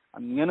soccer.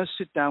 I'm going to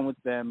sit down with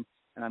them,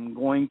 and I'm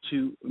going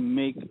to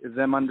make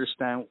them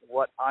understand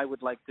what I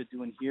would like to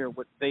do and hear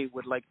what they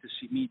would like to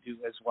see me do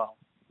as well.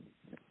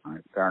 All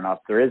right, fair enough.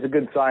 There is a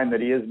good sign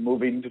that he is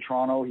moving to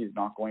Toronto. He's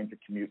not going to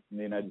commute from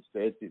the United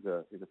States. He's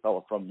a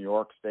fellow from New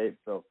York State,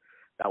 so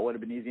that would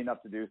have been easy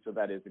enough to do, so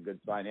that is a good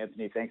sign.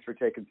 Anthony, thanks for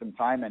taking some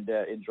time, and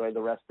enjoy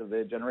the rest of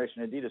the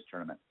Generation Adidas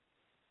tournament.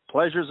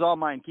 Pleasure's all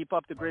mine. Keep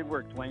up the great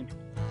work, Dwayne.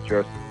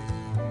 Cheers.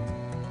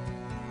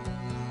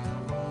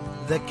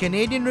 The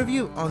Canadian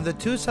Review on the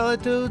Two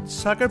Solitudes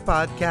Soccer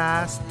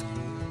Podcast.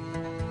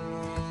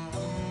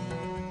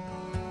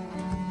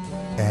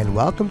 And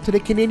welcome to the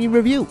Canadian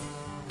Review.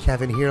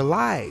 Kevin here,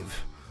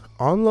 live,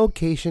 on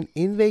location,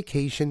 in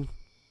vacation,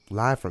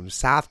 live from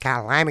South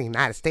Carolina,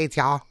 United States,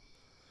 y'all.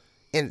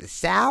 In the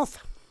South,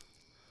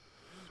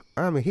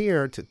 I'm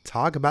here to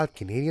talk about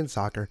Canadian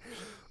soccer,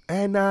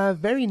 and a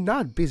very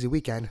not busy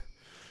weekend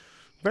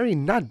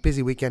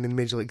in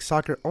Major League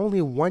Soccer.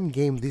 Only one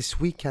game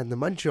this weekend, the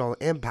Montreal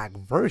Impact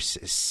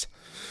versus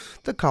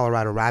the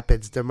Colorado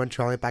Rapids. The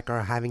Montreal Impact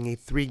are having a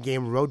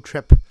 3-game road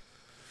trip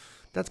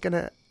that's going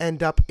to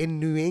end up in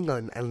New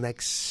England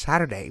next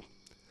Saturday.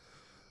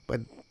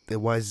 But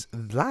it was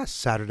last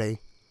Saturday,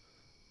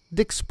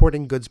 Dick's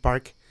Sporting Goods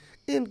Park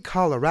in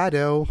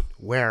Colorado,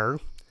 where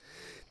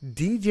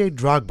DJ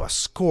Drogba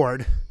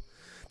scored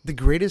the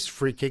greatest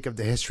free kick of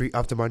the history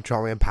of the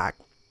Montreal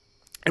Impact,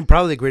 and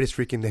probably the greatest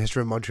free kick in the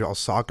history of Montreal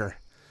soccer.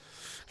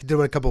 He did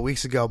one a couple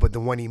weeks ago, but the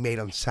one he made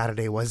on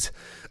Saturday was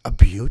a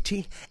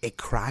beauty, a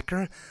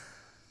cracker,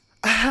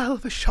 a hell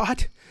of a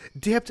shot,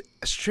 dipped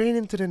straight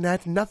into the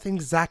net. Nothing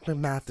Zach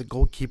Namath, the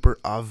goalkeeper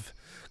of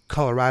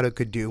Colorado,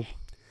 could do.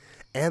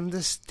 And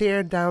the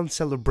stare-down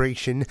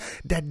celebration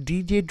that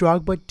DJ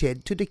Drogba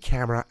did to the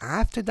camera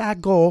after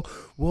that goal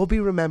will be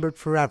remembered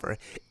forever.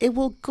 It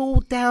will go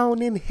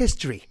down in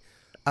history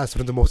as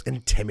one of the most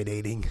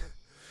intimidating,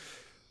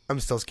 I'm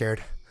still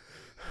scared,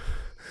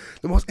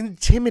 the most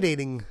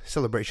intimidating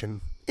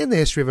celebration in the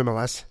history of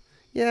MLS.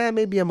 Yeah,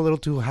 maybe I'm a little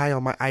too high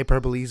on my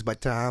hyperboles,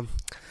 but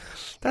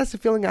that's the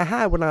feeling I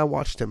had when I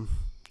watched him.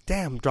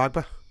 Damn,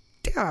 Drogba.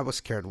 Damn, I was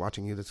scared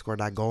watching you to score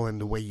that goal and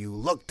the way you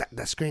looked at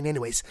the screen.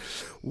 Anyways,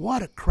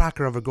 what a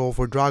cracker of a goal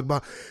for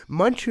Drogba.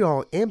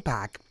 Montreal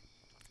Impact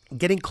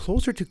getting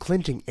closer to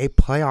clinching a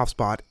playoff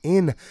spot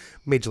in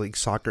Major League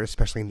Soccer,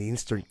 especially in the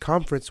Eastern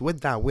Conference,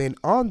 with that win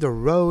on the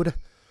road.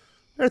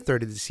 Their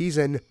third of the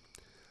season.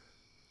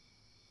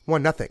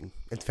 1-0.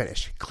 It's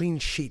finished. Clean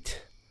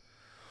sheet.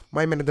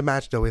 My man of the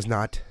match, though, is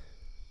not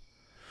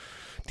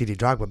Didier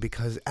Drogba,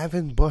 because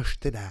Evan Bush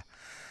did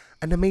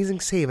an amazing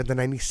save at the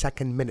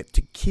 92nd minute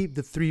to keep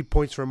the 3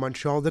 points for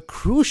Montreal, the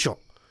crucial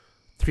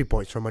 3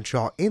 points for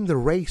Montreal in the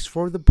race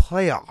for the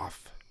playoff.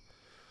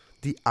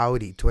 The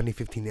Audi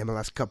 2015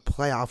 MLS Cup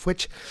playoff,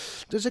 which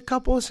there's a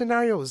couple of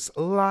scenarios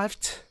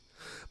left,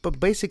 but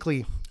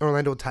basically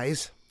Orlando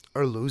ties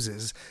or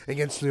loses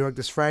against New York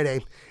this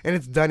Friday, and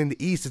it's done in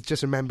the East. It's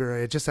just, remember,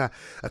 it's just a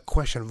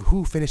question of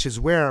who finishes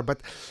where.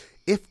 But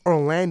if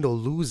Orlando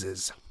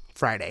loses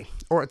Friday,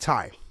 or a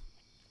tie,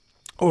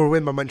 or a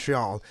win by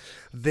Montreal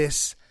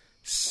this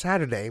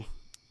Saturday,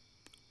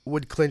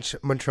 would clinch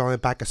Montreal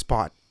and back a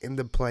spot in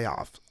the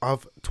playoff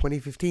of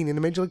 2015 in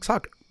the Major League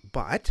Soccer.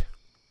 But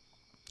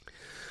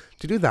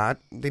to do that,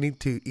 they need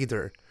to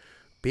either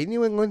beat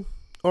New England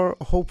or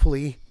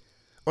hopefully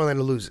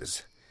Orlando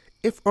loses.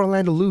 If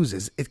Orlando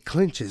loses, it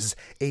clinches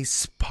a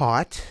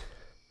spot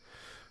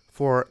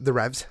for the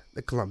Revs,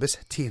 the Columbus,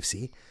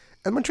 TFC,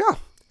 and Montreal.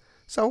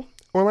 So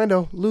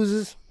Orlando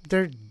loses,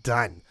 they're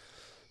done.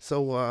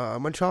 So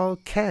Montreal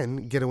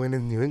can get a win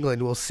in New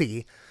England, we'll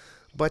see.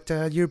 But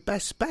your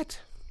best bet,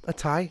 a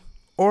tie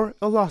or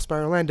a loss by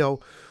Orlando,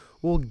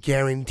 will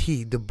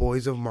guarantee the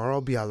boys of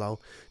Mauro Biello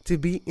to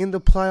be in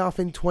the playoff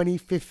in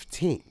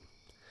 2015.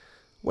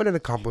 What an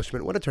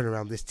accomplishment, what a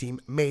turnaround this team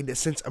made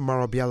since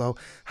Mauro Biello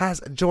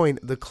has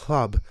joined the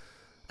club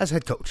as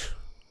head coach.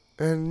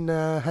 And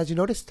as you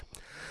noticed,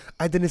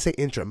 I didn't say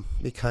interim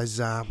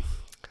because I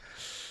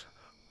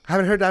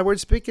haven't heard that word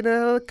speak in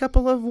a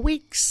couple of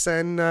weeks.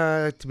 And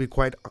to be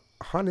quite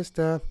honest,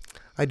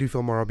 I do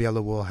feel Mauro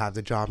Biello will have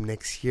the job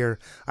next year.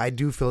 I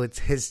do feel it's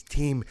his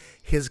team,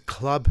 his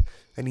club,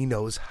 and he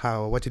knows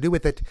what to do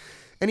with it.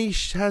 And he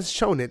has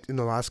shown it in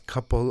the last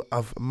couple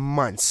of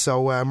months.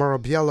 So Mauro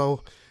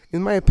Biello,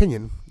 in my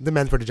opinion, the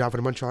man for the job for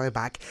the Montreal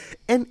Impact.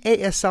 An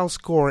ASL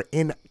score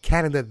in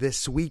Canada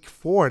this week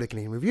for the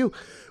Canadian Review.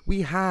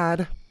 We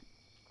had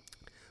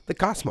the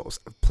Cosmos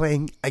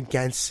playing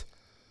against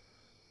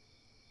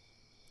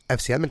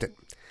FC Edmonton.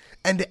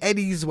 And the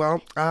Eddies,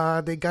 well,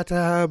 they got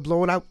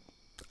blown out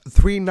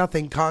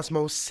 3-0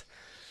 Cosmos.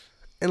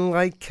 And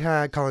like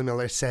Colin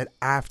Miller said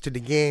after the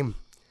game,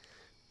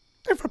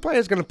 if our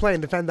player's going to play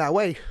and defend that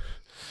way,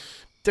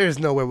 there's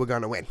no way we're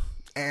going to win.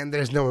 And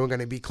there's no way we're going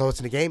to be close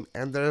in the game.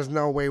 And there's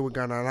no way we're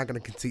not going to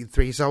concede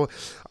 3. So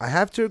I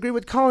have to agree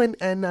with Colin.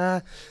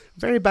 And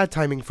very bad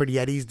timing for the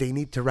Eddies. They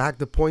need to rack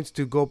the points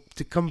to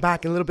come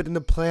back a little bit in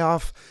the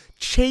playoff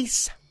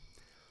chase.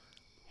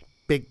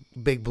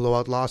 Big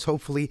blowout loss.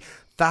 Hopefully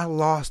that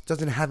loss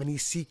doesn't have any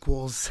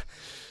sequels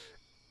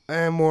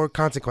and more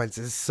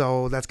consequences.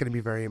 So that's going to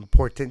be very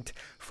important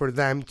for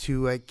them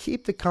to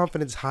keep the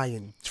confidence high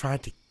and try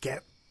to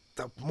get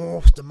the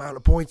most amount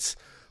of points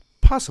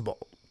possible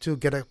to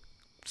get a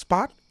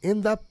spot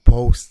in the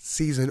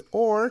postseason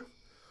or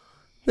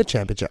the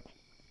championship.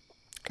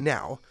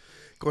 Now,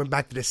 going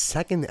back to the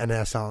second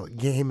NSL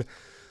game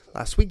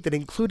last week that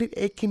included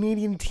a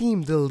Canadian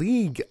team, the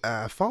league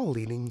fall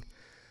leading.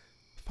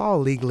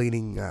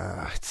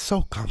 It's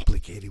so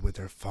complicated with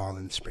their fall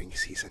and spring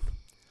season.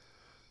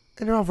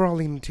 And they're overall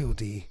leading to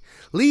the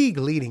league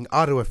leading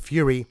Ottawa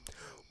Fury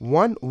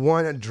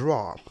 1-1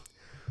 draw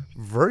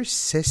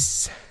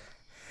versus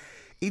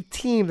a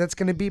team that's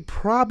going to be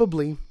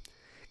probably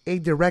a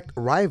direct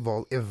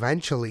rival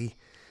eventually.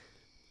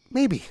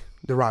 Maybe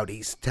the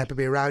Rowdies, Tampa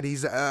Bay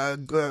Rowdies.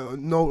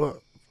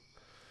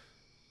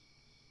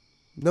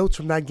 Notes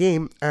from that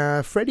game.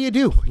 Freddie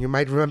Adu, you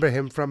might remember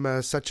him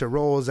from such a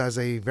roles as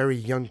a very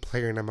young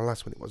player in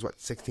MLS when he was,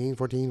 16,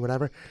 14,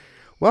 whatever.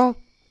 Well,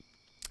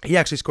 he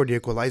actually scored the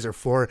equalizer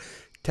for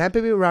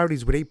Tampa Bay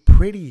Rowdies with a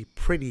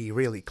pretty,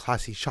 really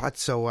classy shot.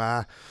 So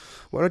why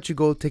don't you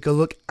go take a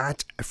look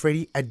at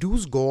Freddie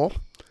Adu's goal.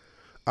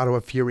 Ottawa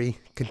Fury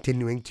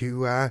continuing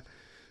to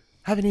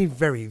having a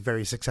very,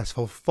 very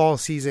successful fall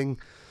season,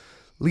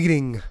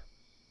 leading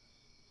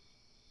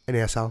an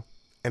ASL,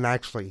 and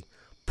actually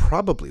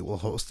probably will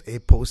host a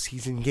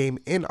postseason game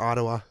in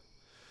Ottawa.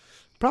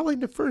 Probably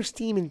the first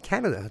team in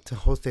Canada to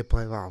host a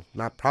play. Well,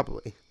 not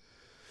probably.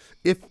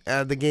 If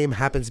the game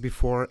happens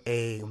before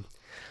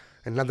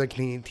another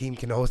Canadian team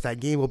can host that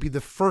game, will be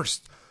the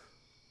first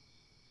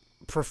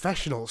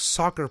professional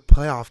soccer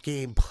playoff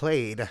game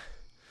played.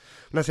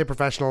 When I say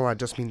professional, I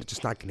just mean it's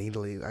just not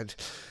Canadian.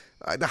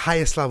 The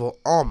highest level,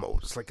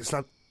 almost. Like, it's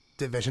not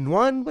Division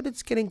 1, but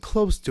it's getting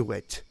close to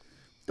it.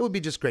 It would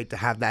be just great to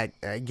have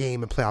that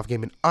game, a playoff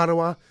game in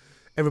Ottawa.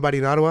 everybody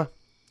in Ottawa,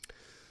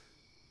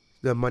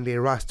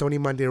 the Stony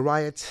Monday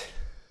Riot,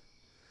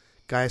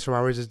 guys from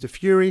Ours is the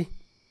Fury,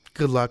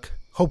 good luck.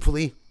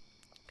 Hopefully,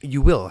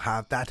 you will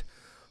have that.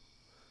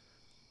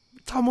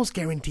 It's almost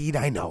guaranteed,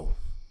 I know.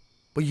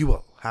 But you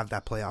will have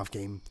that playoff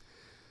game.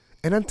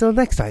 And until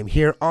next time,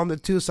 here on the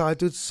Two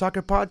Solitudes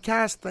Soccer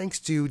Podcast, thanks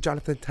to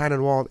Jonathan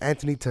Tannenwald,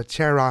 Anthony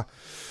Teixeira,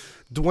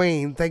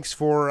 Dwayne, thanks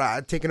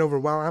for taking over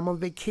while I'm on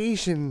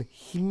vacation.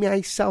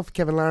 Myself,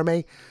 Kevin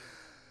Larme.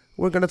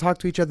 We're going to talk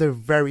to each other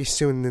very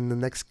soon in the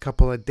next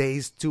couple of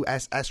days.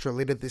 2SS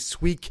related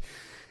this week.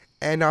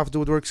 And Off the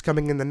Woodwork's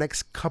coming in the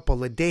next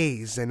couple of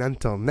days. And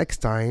until next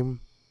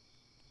time,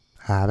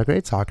 have a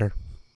great soccer.